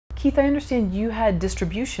Keith, I understand you had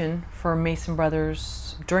distribution for Mason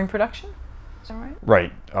Brothers during production. Is that right?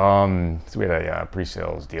 Right. So we had a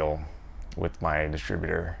pre-sales deal with my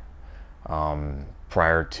distributor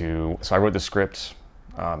prior to. So I wrote the script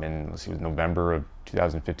in, let's see, it was November of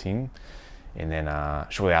 2015, and then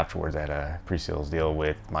shortly afterwards I had a pre-sales deal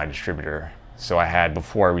with my distributor. So I had,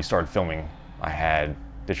 before we started filming, I had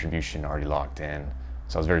distribution already locked in.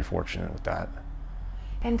 So I was very fortunate with that.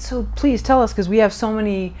 And so please tell us, because we have so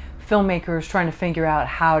many filmmakers trying to figure out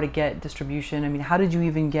how to get distribution. I mean, how did you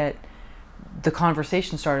even get the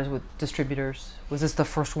conversation started with distributors? Was this the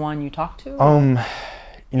first one you talked to?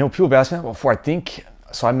 You know, people have asked me that before. I think,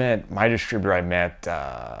 so I met my distributor,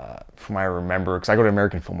 from what I remember, because I go to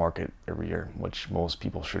American Film Market every year, which most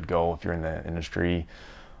people should go if you're in the industry.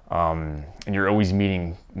 And you're always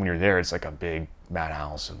meeting, when you're there, it's like a big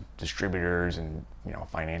madhouse of distributors and, you know,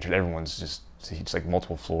 financiers. Everyone's just, it's like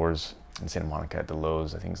multiple floors in Santa Monica at the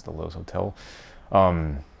Lowe's. I think it's the Lowe's Hotel.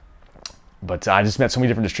 But I just met so many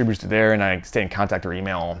different distributors there, and I stayed in contact or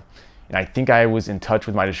email. And I think I was in touch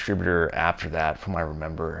with my distributor after that, from what I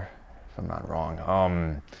remember, if I'm not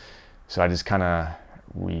wrong. So I just kind of,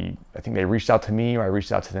 I think they reached out to me, or I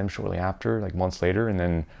reached out to them shortly after, like months later, and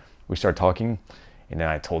then we started talking. And then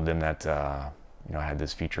I told them that, you know, I had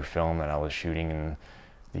this feature film that I was shooting in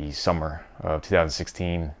the summer of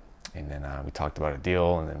 2016. And then we talked about a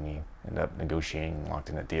deal, and then we ended up negotiating and locked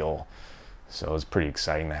in a deal. So it was pretty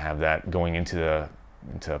exciting to have that going into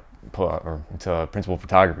principal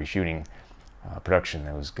photography shooting production.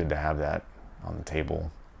 It was good to have that on the table.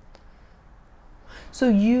 So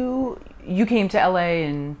you came to LA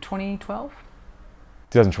in 2012?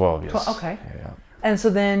 2012, yes. Okay. Yeah. And so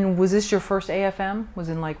then, was this your first AFM? Was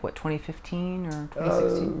in like, what, 2015 or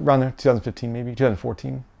 2016? Around there, 2015 maybe,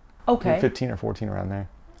 2014. Okay. 15 or 14, around there.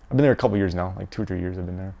 I've been there a couple years now, like 2 or 3 years I've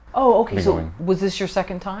been there. Oh, okay. So was this your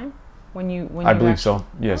second time when you I believe so.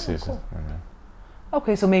 Yes, oh, yes. Cool.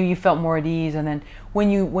 Okay, so maybe you felt more at ease, and then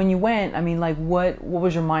when you went, I mean, like, what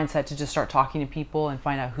was your mindset to just start talking to people and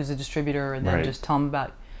find out who's a distributor, and then right. just tell them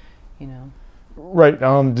about, you know? Right.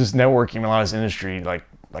 Just networking. In a lot of this industry, like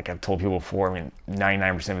I've told people before, I mean,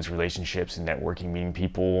 99% of it's relationships and networking, meeting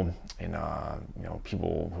people, and you know,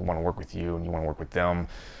 people who want to work with you and you want to work with them.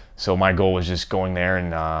 So my goal was just going there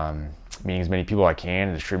and meeting as many people I can,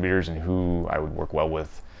 and distributors, and who I would work well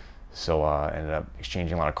with. So I ended up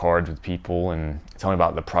exchanging a lot of cards with people and telling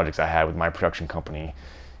about the projects I had with my production company.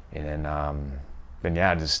 And then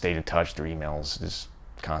yeah, I just stayed in touch through emails, just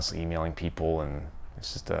constantly emailing people, and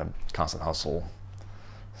it's just a constant hustle.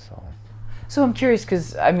 So I'm curious,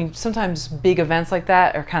 because I mean, sometimes big events like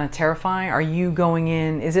that are kind of terrifying. Are you going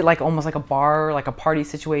in, is it like almost like a bar, like a party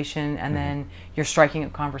situation, and then you're striking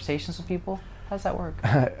up conversations with people? How does that work?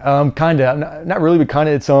 Kind of, not really, but kind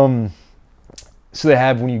of. It's so they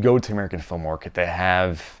have, when you go to American Film Market, they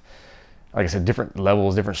have, like I said, different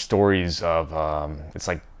levels, different stories of, it's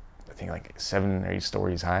like, I think like 7 or 8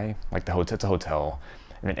 stories high, like the hotel. It's a hotel,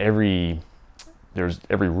 and then every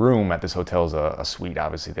room at this hotel is a suite.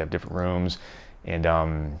 Obviously, they have different rooms, and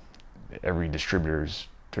there's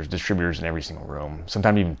distributors in every single room,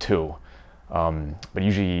 sometimes even 2. But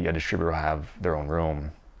usually a distributor will have their own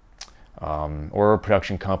room, or a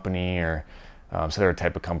production company, or some other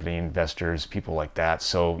type of company, investors, people like that.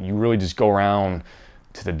 So you really just go around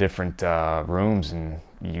to the different rooms, and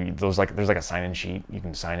there's like a sign-in sheet. You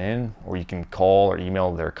can sign in, or you can call or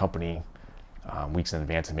email their company weeks in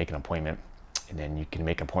advance and make an appointment. And then you can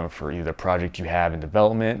make an appointment for either the project you have in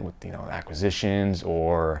development with, you know, acquisitions,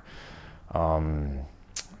 or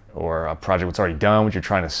a project that's already done, what you're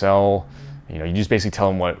trying to sell. You know, you just basically tell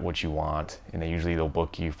them what you want, and they'll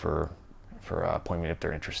book you for an appointment if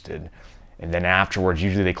they're interested. And then afterwards,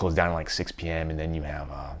 usually they close down at like 6 p.m. and then you have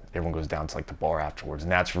everyone goes down to like the bar afterwards,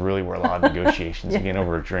 and that's really where a lot of negotiations begin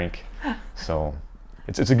over a drink. So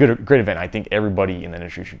it's a great event. I think everybody in the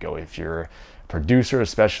industry should go. If you're a producer,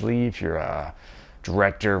 especially if you're a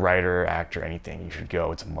director, writer, actor, anything, you should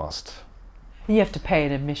go. It's a must. You have to pay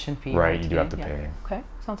an admission fee. Right, you do have to pay. Okay,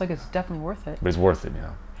 sounds like it's definitely worth it. But it's worth it,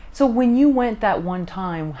 yeah. So when you went that one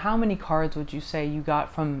time, how many cards would you say you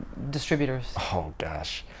got from distributors? Oh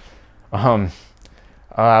gosh,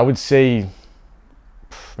 I would say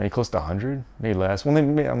maybe close to 100, maybe less. Well,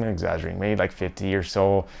 maybe, I'm exaggerating, maybe like 50 or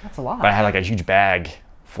so. That's a lot. But I had like a huge bag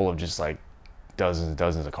full of just like dozens and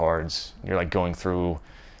dozens of cards. You're like going through,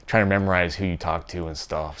 trying to memorize who you talk to and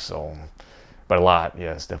stuff. So, but a lot,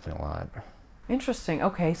 yes, definitely a lot. Interesting.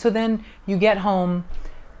 Okay, so then you get home,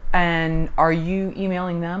 and are you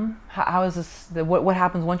emailing them? How is this? What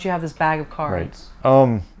happens once you have this bag of cards?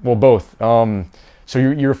 Right. Well, both. So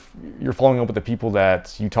you're following up with the people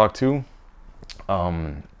that you talk to.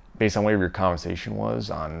 based on whatever your conversation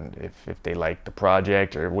was on if they like the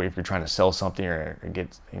project, or if you're trying to sell something, or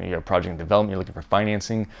get, you know, you have a project in development, you're looking for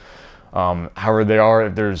financing. However,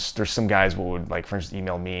 there's some guys who would, like, for instance,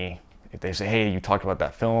 email me if they say, hey, you talked about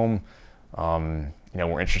that film, you know,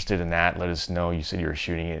 we're interested in that, let us know. You said you were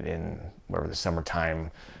shooting it in whatever, the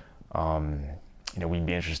summertime. You know, we'd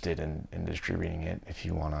be interested in distributing it if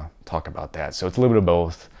you want to talk about that. So it's a little bit of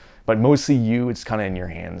both, but mostly it's kind of in your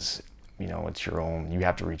hands. You know, it's your own. You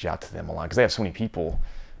have to reach out to them a lot because they have so many people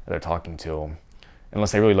that they're talking to,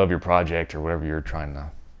 unless they really love your project or whatever you're trying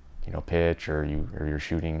to, you know, pitch, or you're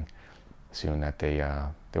shooting soon, that they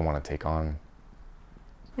want to take on.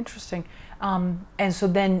 Interesting. And so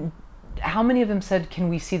then, how many of them said, "Can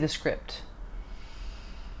we see the script"?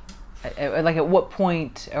 Like, at what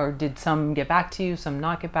point, or did some get back to you, some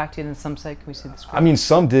not get back to you, and then some said, "Can we see the script"? I mean,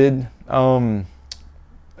 some did.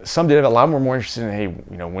 Some did. A lot more interested in, hey,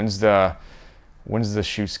 you know, when's the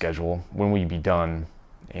shoot schedule? When will you be done?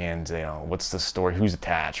 And, you know, what's the story? Who's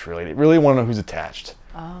attached? Really, they really want to know who's attached.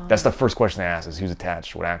 Oh. That's the first question they ask: is who's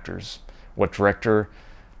attached? What actors? What director?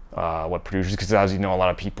 What producers? Because, as you know, a lot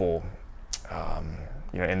of people,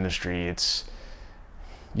 you know, industry,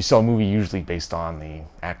 you sell a movie usually based on the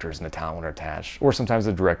actors and the talent that are attached, or sometimes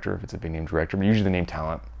the director if it's a big name director, but usually the name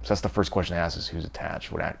talent. So that's the first question they ask: is who's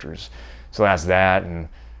attached? What actors? So I ask that, and,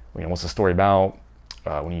 you know, what's the story about?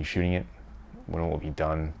 When are you shooting it? When will it be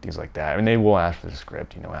done? Things like that. I mean, they will ask for the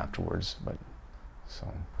script, you know, afterwards. But so.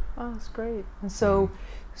 Oh, that's great. And so,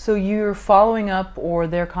 so you're following up, or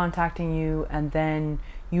they're contacting you, and then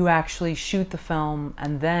you actually shoot the film,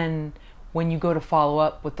 and then when you go to follow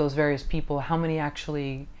up with those various people, how many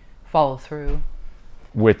actually follow through?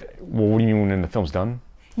 Well, what do you mean when the film's done?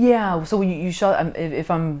 Yeah, so you shot, if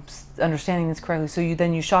I'm understanding this correctly, so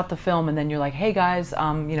you shot the film, and then you're like, hey guys,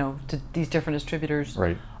 you know, to these different distributors,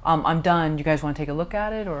 right? I'm done. You guys want to take a look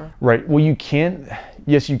at it, or? Right. Well,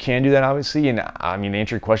 yes, you can do that, obviously. And I mean, to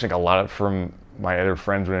answer your question, like, a lot from my other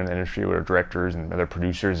friends within the industry, with directors and other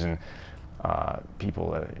producers and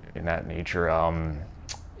people in that nature.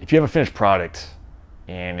 If you have a finished product,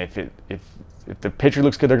 and if the picture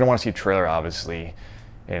looks good, they're gonna want to see a trailer, obviously,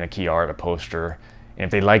 and a key art, a poster. And if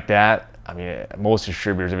they like that, I mean, most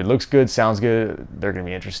distributors, if it looks good, sounds good, they're gonna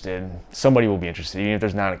be interested. Somebody will be interested, even if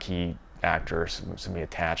there's not a key actor or somebody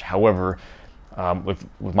attached. However,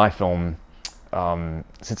 with my film,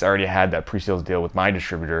 since I already had that pre-sales deal with my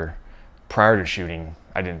distributor prior to shooting,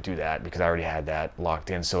 I didn't do that because I already had that locked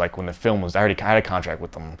in. So, like, when the film was, I had a contract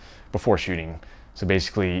with them before shooting. So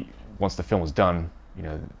basically, once the film was done, you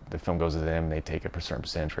know, the film goes to them, they take a certain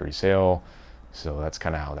percentage for every sale. So that's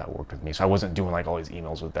kind of how that worked with me. So I wasn't doing, like, all these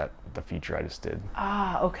emails with the feature, I just did.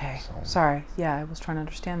 Ah, okay. So. Sorry. Yeah, I was trying to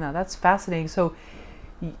understand that. That's fascinating. So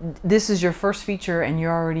this is your first feature, and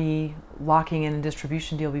you're already locking in a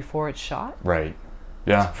distribution deal before it's shot? Right.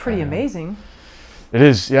 Yeah. It's pretty amazing. It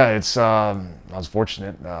is. Yeah. It's. I was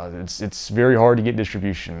fortunate. It's very hard to get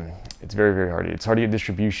distribution. It's very, very hard. It's hard to get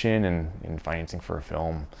distribution and financing for a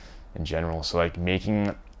film in general. So, like,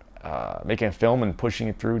 making a film and pushing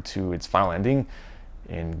it through to its final ending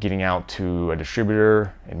and getting out to a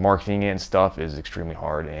distributor and marketing it and stuff is extremely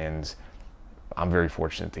hard. And I'm very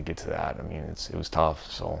fortunate to get to that. I mean, it was tough.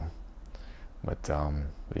 So, but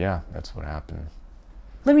yeah, that's what happened.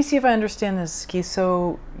 Let me see if I understand this, Keith.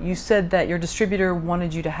 So you said that your distributor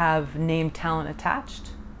wanted you to have named talent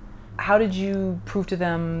attached. How did you prove to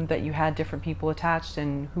them that you had different people attached,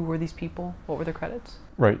 and who were these people? What were their credits?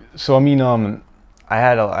 Right. So, I mean, I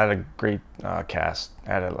had a great cast.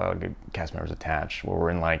 I had a lot of good cast members attached. We were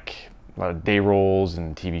in, like, a lot of day roles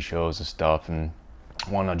and TV shows and stuff. And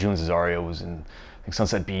one, Julian Cesario, was in, I think,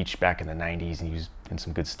 Sunset Beach back in the 90s, and he was in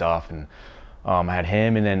some good stuff. And I had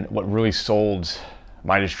him. And then what really sold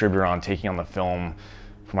my distributor on taking on the film,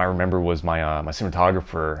 from what I remember, was my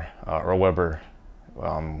cinematographer, Earl Weber.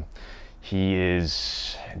 He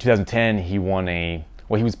is, in 2010, he won he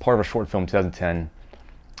was part of a short film in 2010,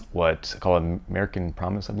 what's called American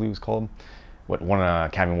Promise, I believe it was called, what won an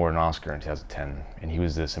Academy Award and Oscar in 2010, and he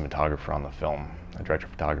was the cinematographer on the film, a director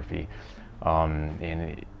of photography.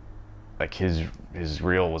 Like, his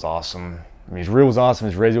reel was awesome. I mean, his reel was awesome,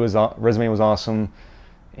 his resume was awesome,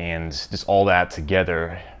 and just all that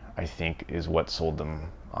together, I think, is what sold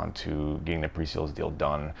them onto getting the pre-sales deal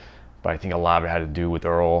done. But I think a lot of it had to do with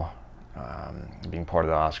Earl being part of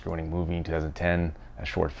the Oscar-winning movie in 2010, a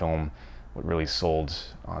short film, what really sold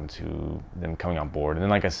onto them coming on board. And then,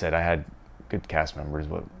 like I said, I had good cast members,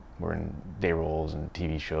 but were in day roles and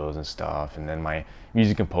TV shows and stuff. And then my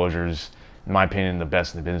music composers, in my opinion, the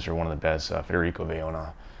best in the business, or one of the best, Federico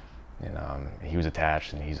Villona. And he was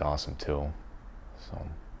attached, and he's awesome too. So.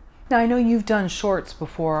 Now, I know you've done shorts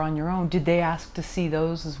before on your own. Did they ask to see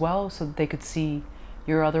those as well so that they could see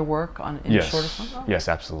your other work in Yes. shorter form? Oh. Yes,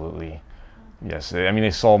 absolutely. Yes, I mean,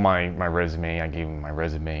 they saw my resume. I gave them my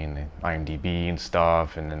resume and the IMDb and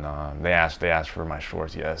stuff, and then they asked for my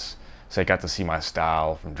shorts. Yes, so they got to see my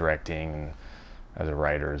style from directing and as a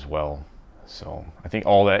writer as well. So I think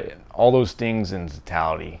all those things in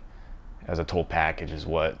totality, as a total package, is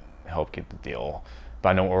what helped get the deal. But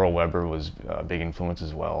I know Earl Weber was a big influence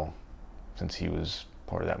as well, since he was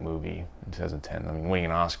part of that movie in 2010. I mean, winning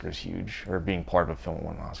an Oscar is huge, or being part of a film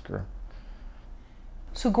won an Oscar.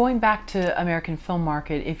 So going back to American film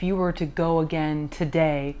market, if you were to go again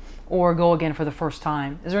today, or go again for the first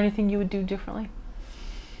time, is there anything you would do differently?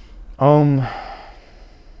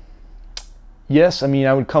 Yes, I mean,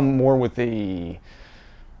 I would come more with a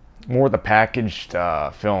packaged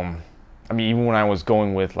film. I mean, even when I was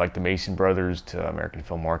going with like the Mason Brothers to American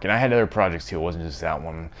Film Market, and I had other projects too. It wasn't just that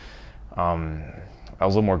one. I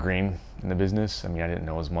was a little more green in the business. I mean, I didn't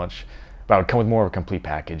know as much, but I would come with more of a complete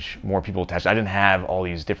package, more people attached. I didn't have all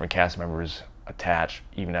these different cast members attached,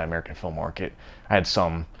 even at American Film Market. I had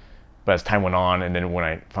some, but as time went on, and then when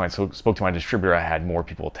I finally spoke to my distributor, I had more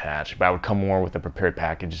people attached. But I would come more with a prepared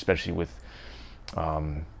package, especially with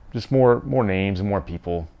just more names and more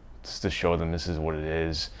people, just to show them this is what it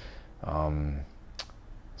is.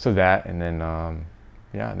 So that, and then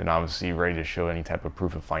yeah, and then obviously ready to show any type of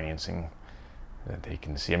proof of financing that they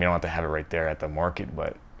can see. I mean, I don't have to have it right there at the market,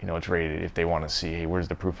 but you know, it's ready to, if they want to see, hey, where's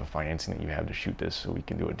the proof of financing that you have to shoot this, so we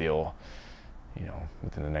can do a deal, you know,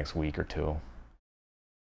 within the next week or two.